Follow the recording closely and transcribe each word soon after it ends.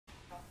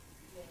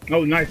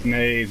Oh, nice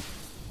nade.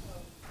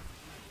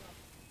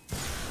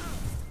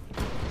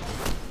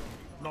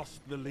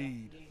 Lost the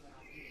lead.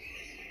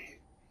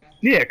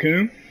 Yeah,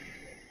 coon.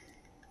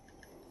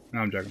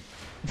 No, I'm joking.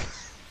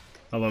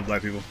 I love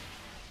black people.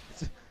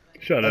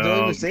 Shut up.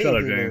 Don't even say Shut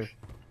up, anything,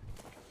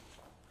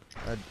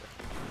 James.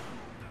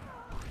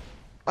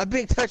 I'm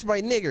being touched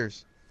by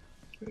niggers.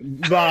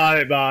 Bought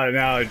it.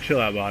 Now chill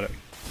out, bought it.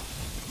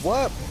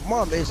 What?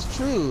 Mom, it's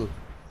true.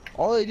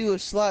 All they do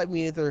is slap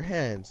me in their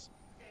hands.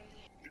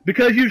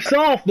 Because you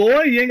soft,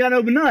 boy. You ain't got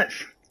no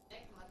nuts.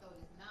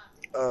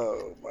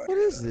 Oh my. What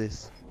is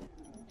this?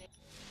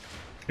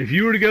 If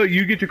you were to go,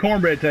 you get your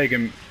cornbread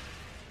taken.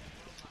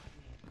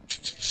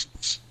 Is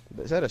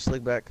that a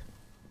slick back?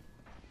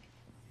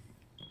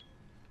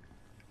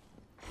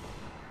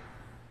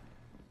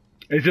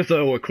 It's just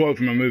a quote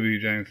from a movie,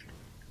 James.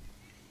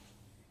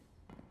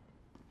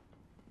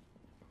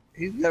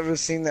 He's never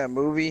seen that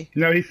movie?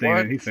 No, he's seen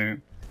What? it. He's seen it.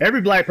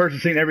 Every black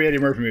person's seen every Eddie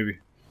Murphy movie.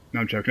 No,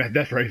 I'm joking.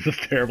 That's racist.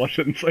 That's terrible. I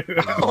shouldn't say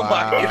that. Oh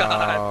my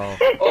god.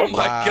 Oh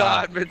my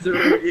god,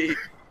 Mitsurugi.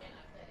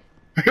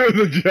 It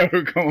was a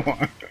joke. Come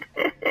on.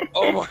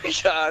 Oh my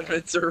god,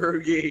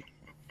 Mitsurugi.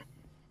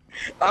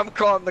 I'm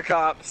calling the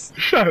cops.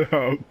 Shut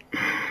up.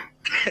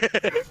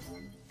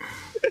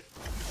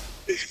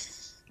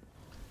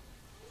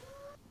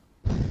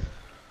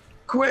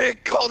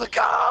 Quick, call the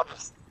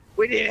cops.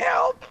 We need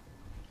help.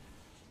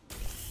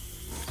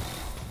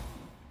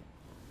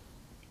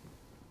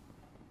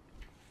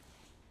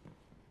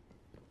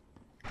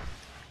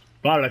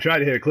 Bought it. I tried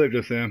to hit a clip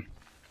just then.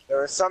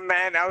 There was some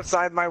man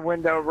outside my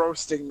window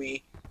roasting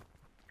me.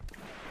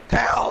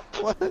 Help!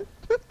 What?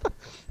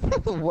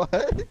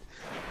 What?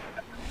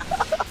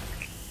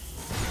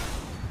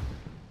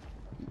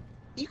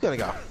 You coulda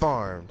got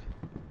farmed.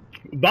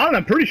 Bought it.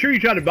 I'm pretty sure you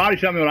tried to body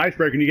shot me on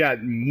Icebreaker and you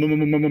got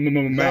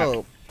mapped.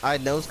 No, I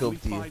no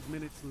scoped you. 5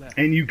 minutes left.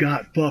 And you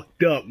got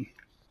fucked up.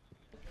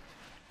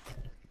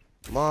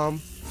 Mom,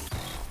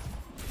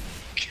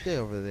 stay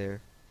over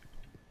there.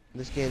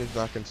 This game does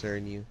not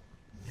concern you.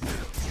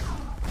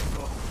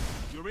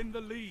 You're in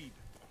the lead.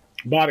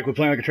 Bought it. Quit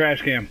playing like a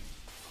trash can.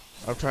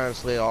 I'm trying to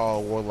slay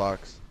all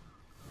warlocks.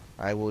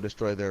 I will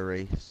destroy their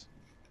race.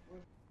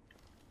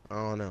 I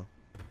don't know.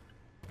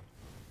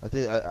 I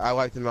think I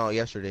wiped them out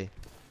yesterday.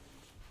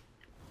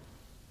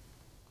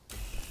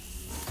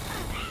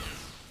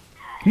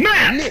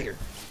 Man! Nigger!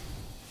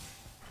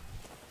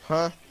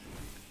 Huh?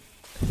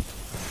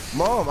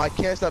 Mom, I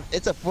can't stop.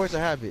 It's a force of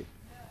habit.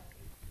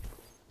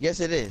 Yes,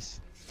 it is.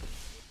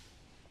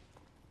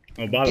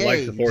 Oh, Bought it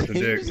likes the force of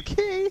James dick. is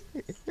gay.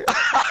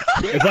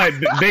 It's like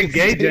Big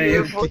Gay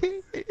James.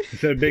 Gay.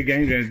 Instead of Big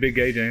Game James, Big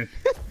Gay James.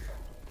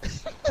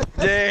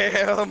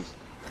 Damn.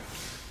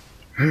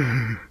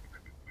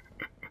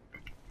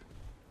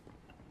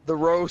 The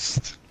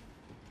roast.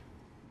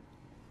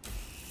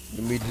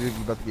 The meat is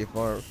about to get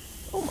farmed.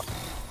 Oh my.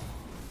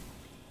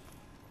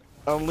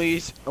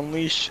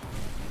 Unleash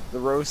the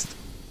roast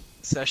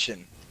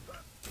session.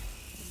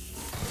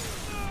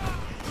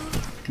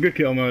 Good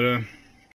kill, Moto.